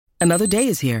Another day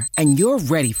is here, and you're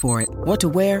ready for it. What to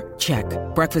wear? Check.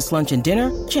 Breakfast, lunch, and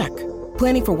dinner? Check.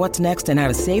 Planning for what's next and how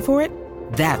to save for it?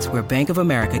 That's where Bank of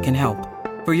America can help.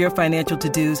 For your financial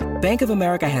to-dos, Bank of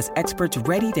America has experts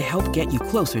ready to help get you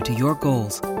closer to your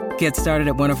goals. Get started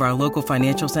at one of our local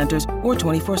financial centers or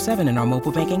 24/7 in our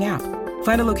mobile banking app.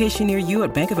 Find a location near you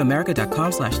at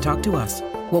bankofamerica.com/talktous.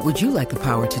 What would you like the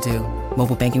power to do?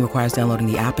 Mobile banking requires downloading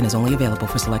the app and is only available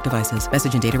for select devices.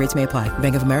 Message and data rates may apply.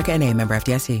 Bank of America N.A., member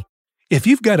FDIC. If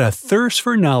you've got a thirst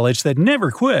for knowledge that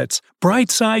never quits,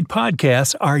 Brightside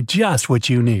Podcasts are just what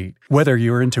you need. Whether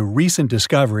you're into recent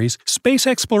discoveries, space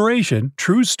exploration,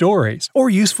 true stories, or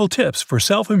useful tips for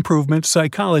self-improvement,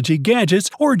 psychology, gadgets,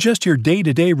 or just your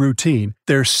day-to-day routine,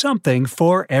 there's something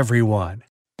for everyone.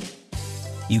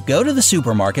 You go to the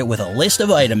supermarket with a list of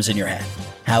items in your head.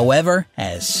 However,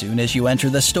 as soon as you enter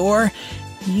the store,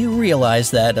 you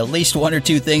realize that at least one or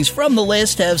two things from the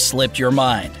list have slipped your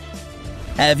mind.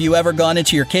 Have you ever gone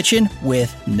into your kitchen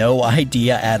with no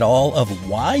idea at all of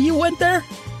why you went there?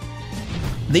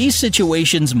 These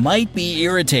situations might be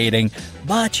irritating,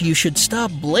 but you should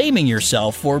stop blaming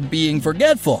yourself for being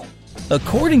forgetful.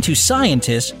 According to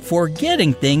scientists,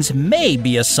 forgetting things may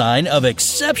be a sign of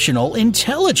exceptional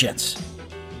intelligence.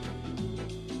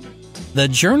 The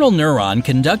journal Neuron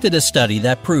conducted a study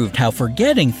that proved how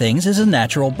forgetting things is a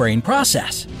natural brain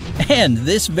process. And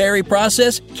this very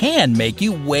process can make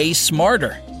you way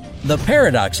smarter. The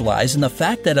paradox lies in the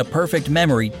fact that a perfect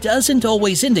memory doesn't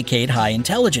always indicate high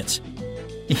intelligence.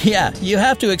 Yeah, you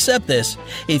have to accept this.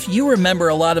 If you remember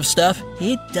a lot of stuff,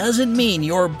 it doesn't mean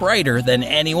you're brighter than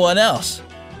anyone else.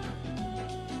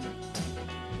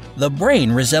 The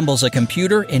brain resembles a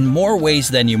computer in more ways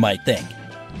than you might think.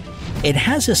 It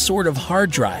has a sort of hard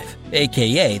drive,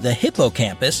 aka the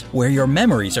hippocampus, where your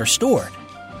memories are stored.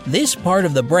 This part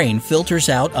of the brain filters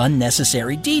out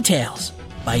unnecessary details.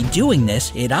 By doing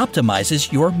this, it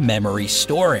optimizes your memory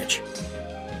storage.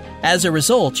 As a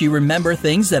result, you remember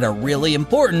things that are really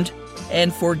important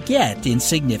and forget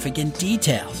insignificant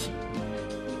details.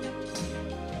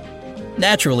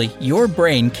 Naturally, your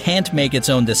brain can't make its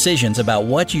own decisions about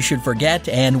what you should forget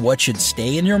and what should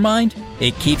stay in your mind.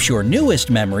 It keeps your newest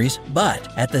memories, but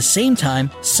at the same time,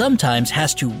 sometimes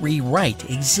has to rewrite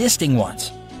existing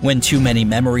ones. When too many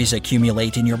memories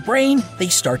accumulate in your brain, they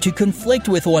start to conflict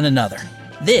with one another.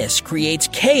 This creates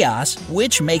chaos,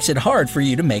 which makes it hard for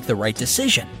you to make the right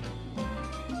decision.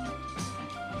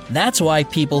 That's why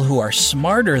people who are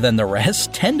smarter than the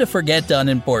rest tend to forget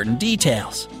unimportant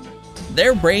details.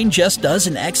 Their brain just does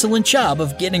an excellent job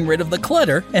of getting rid of the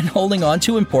clutter and holding on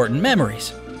to important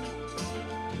memories.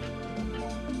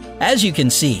 As you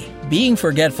can see, being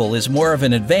forgetful is more of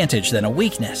an advantage than a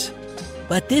weakness.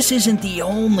 But this isn't the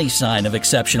only sign of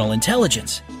exceptional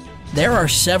intelligence. There are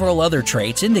several other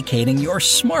traits indicating you're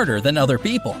smarter than other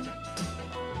people.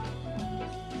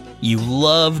 You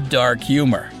love dark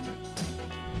humor.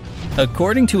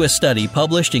 According to a study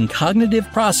published in Cognitive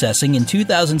Processing in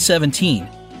 2017,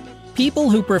 people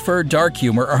who prefer dark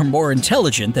humor are more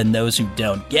intelligent than those who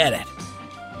don't get it.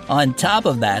 On top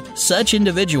of that, such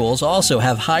individuals also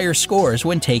have higher scores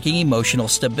when taking emotional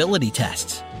stability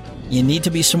tests. You need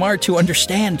to be smart to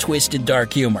understand twisted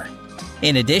dark humor.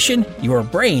 In addition, your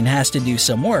brain has to do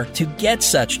some work to get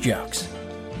such jokes.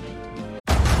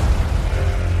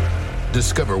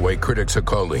 Discover why critics are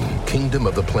calling Kingdom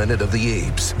of the Planet of the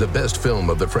Apes the best film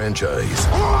of the franchise.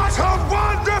 What a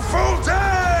wonderful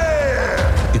day!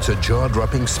 It's a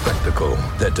jaw-dropping spectacle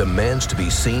that demands to be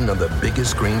seen on the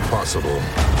biggest screen possible.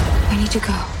 We need to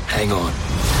go. Hang on.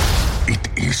 It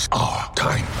is our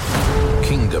time.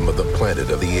 Kingdom of the Planet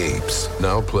of the Apes.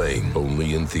 Now playing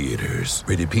only in theaters.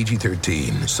 Rated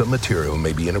PG-13. Some material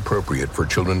may be inappropriate for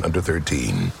children under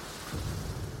 13.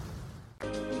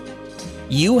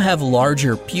 You have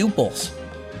larger pupils.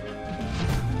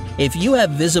 If you have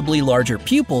visibly larger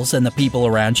pupils than the people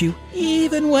around you,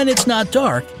 even when it's not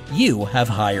dark, you have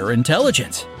higher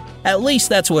intelligence. At least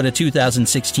that's what a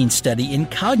 2016 study in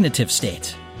Cognitive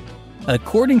states.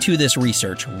 According to this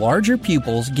research, larger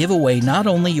pupils give away not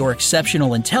only your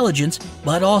exceptional intelligence,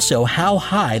 but also how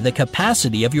high the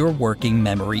capacity of your working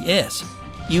memory is.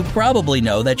 You probably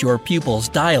know that your pupils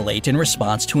dilate in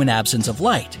response to an absence of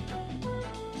light.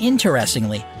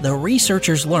 Interestingly, the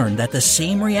researchers learned that the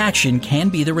same reaction can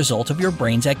be the result of your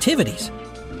brain's activities.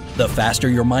 The faster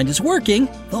your mind is working,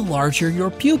 the larger your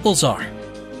pupils are.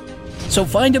 So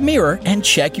find a mirror and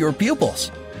check your pupils.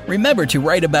 Remember to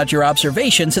write about your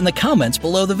observations in the comments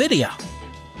below the video.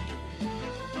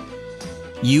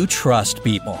 You trust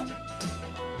people.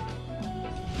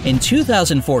 In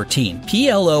 2014,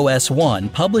 PLOS ONE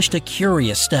published a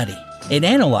curious study. It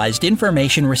analyzed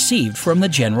information received from the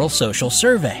General Social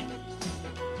Survey.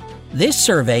 This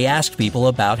survey asked people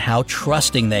about how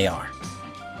trusting they are.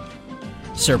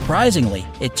 Surprisingly,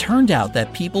 it turned out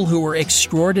that people who were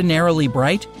extraordinarily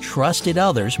bright trusted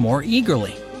others more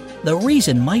eagerly. The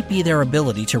reason might be their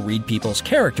ability to read people's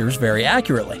characters very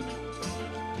accurately.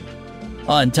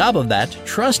 On top of that,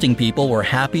 trusting people were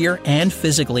happier and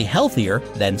physically healthier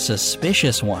than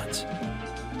suspicious ones.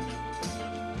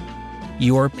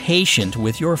 You're patient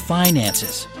with your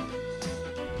finances.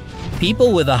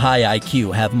 People with a high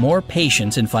IQ have more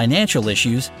patience in financial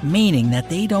issues, meaning that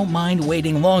they don't mind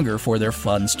waiting longer for their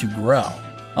funds to grow.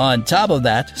 On top of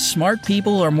that, smart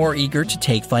people are more eager to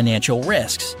take financial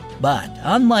risks. But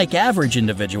unlike average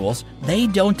individuals, they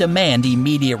don't demand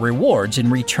immediate rewards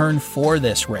in return for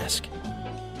this risk.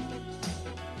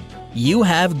 You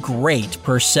have great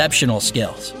perceptional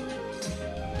skills.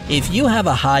 If you have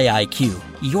a high IQ,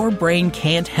 your brain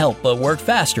can't help but work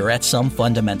faster at some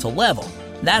fundamental level.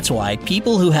 That's why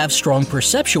people who have strong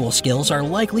perceptual skills are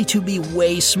likely to be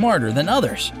way smarter than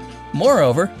others.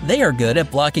 Moreover, they are good at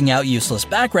blocking out useless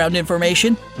background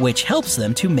information, which helps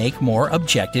them to make more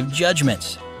objective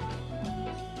judgments.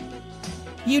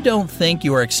 You don't think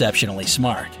you're exceptionally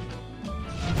smart.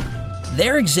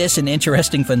 There exists an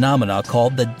interesting phenomenon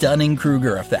called the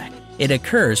Dunning-Kruger effect. It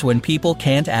occurs when people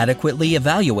can't adequately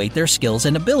evaluate their skills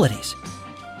and abilities.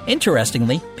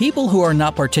 Interestingly, people who are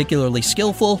not particularly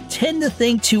skillful tend to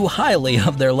think too highly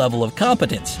of their level of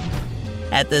competence.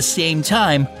 At the same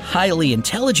time, highly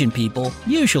intelligent people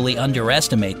usually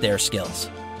underestimate their skills.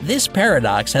 This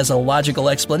paradox has a logical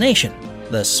explanation.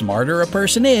 The smarter a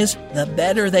person is, the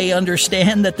better they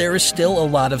understand that there is still a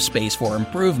lot of space for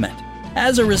improvement.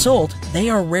 As a result, they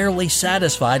are rarely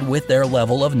satisfied with their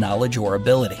level of knowledge or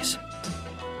abilities.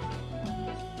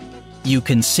 You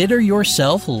consider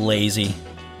yourself lazy.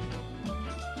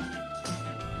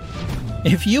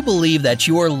 If you believe that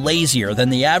you're lazier than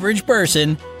the average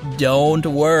person, don't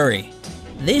worry.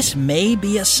 This may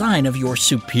be a sign of your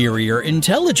superior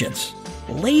intelligence.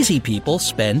 Lazy people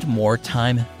spend more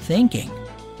time thinking.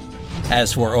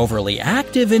 As for overly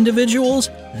active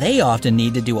individuals, they often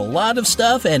need to do a lot of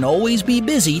stuff and always be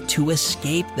busy to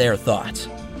escape their thoughts.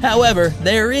 However,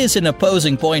 there is an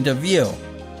opposing point of view.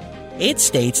 It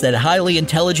states that highly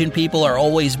intelligent people are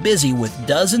always busy with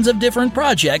dozens of different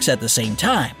projects at the same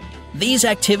time. These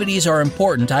activities are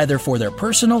important either for their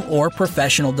personal or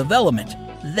professional development.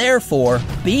 Therefore,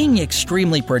 being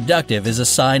extremely productive is a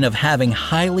sign of having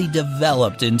highly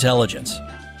developed intelligence.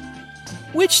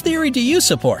 Which theory do you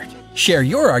support? Share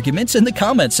your arguments in the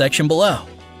comments section below.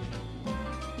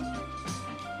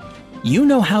 You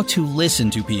know how to listen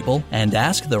to people and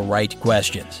ask the right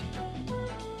questions.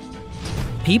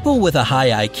 People with a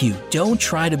high IQ don't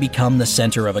try to become the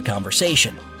center of a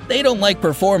conversation. They don't like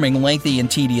performing lengthy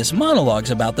and tedious monologues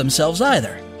about themselves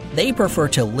either. They prefer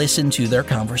to listen to their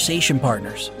conversation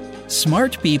partners.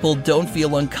 Smart people don't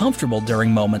feel uncomfortable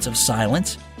during moments of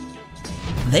silence.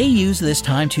 They use this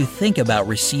time to think about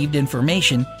received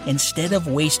information instead of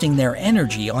wasting their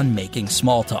energy on making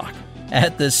small talk.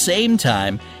 At the same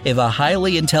time, if a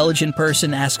highly intelligent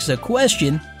person asks a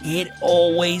question, it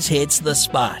always hits the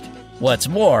spot. What's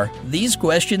more, these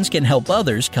questions can help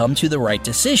others come to the right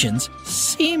decisions,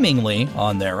 seemingly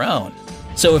on their own.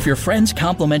 So if your friends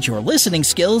compliment your listening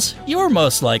skills, you're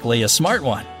most likely a smart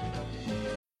one.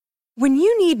 When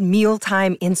you need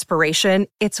mealtime inspiration,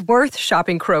 it's worth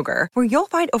shopping Kroger, where you'll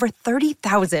find over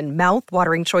 30,000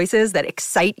 mouth-watering choices that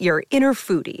excite your inner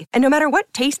foodie. And no matter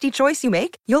what tasty choice you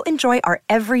make, you'll enjoy our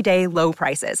everyday low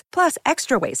prices, plus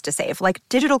extra ways to save, like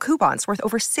digital coupons worth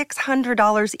over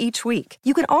 $600 each week.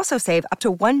 You can also save up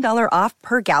to $1 off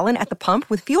per gallon at the pump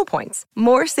with fuel points.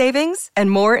 More savings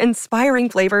and more inspiring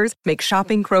flavors make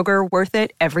shopping Kroger worth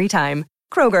it every time.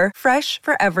 Kroger, fresh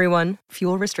for everyone.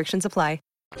 Fuel restrictions apply.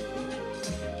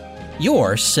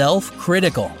 You're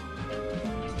self-critical.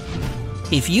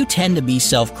 If you tend to be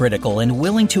self-critical and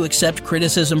willing to accept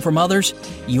criticism from others,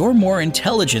 you're more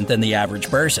intelligent than the average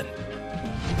person.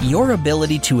 Your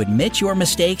ability to admit your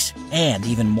mistakes, and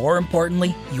even more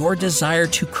importantly, your desire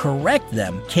to correct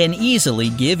them, can easily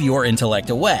give your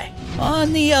intellect away.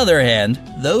 On the other hand,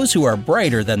 those who are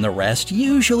brighter than the rest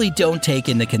usually don't take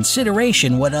into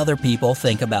consideration what other people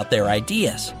think about their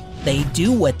ideas. They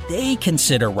do what they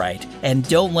consider right and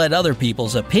don't let other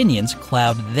people's opinions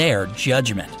cloud their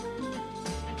judgment.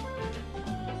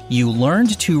 You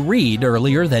learned to read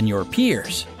earlier than your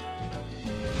peers.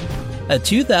 A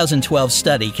 2012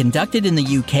 study conducted in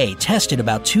the UK tested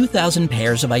about 2,000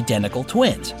 pairs of identical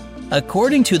twins.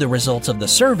 According to the results of the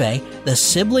survey, the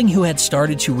sibling who had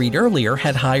started to read earlier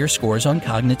had higher scores on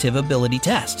cognitive ability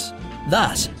tests.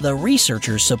 Thus, the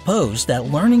researchers supposed that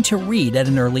learning to read at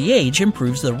an early age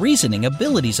improves the reasoning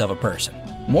abilities of a person.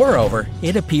 Moreover,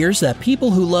 it appears that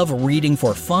people who love reading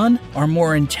for fun are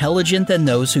more intelligent than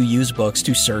those who use books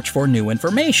to search for new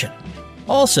information.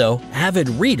 Also, avid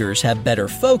readers have better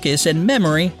focus and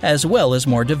memory as well as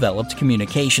more developed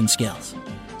communication skills.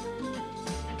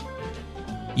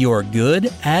 You're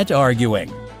good at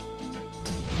arguing.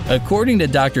 According to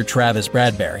Dr. Travis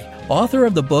Bradberry, author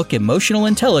of the book Emotional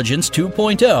Intelligence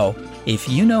 2.0, if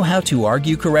you know how to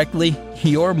argue correctly,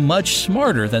 you're much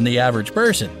smarter than the average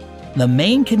person. The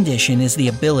main condition is the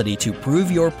ability to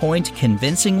prove your point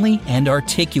convincingly and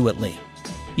articulately.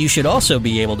 You should also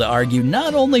be able to argue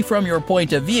not only from your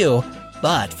point of view,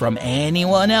 but from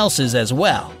anyone else's as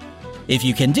well. If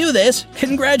you can do this,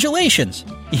 congratulations!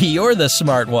 You're the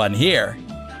smart one here.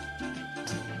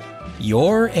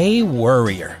 You're a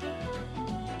worrier.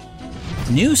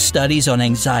 New studies on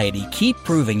anxiety keep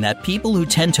proving that people who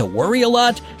tend to worry a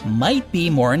lot might be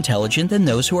more intelligent than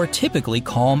those who are typically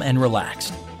calm and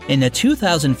relaxed. In a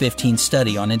 2015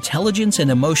 study on intelligence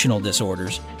and emotional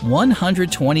disorders,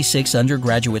 126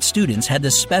 undergraduate students had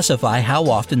to specify how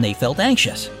often they felt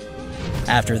anxious.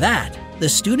 After that, the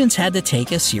students had to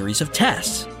take a series of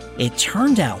tests. It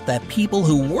turned out that people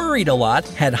who worried a lot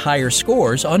had higher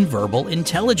scores on verbal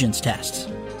intelligence tests.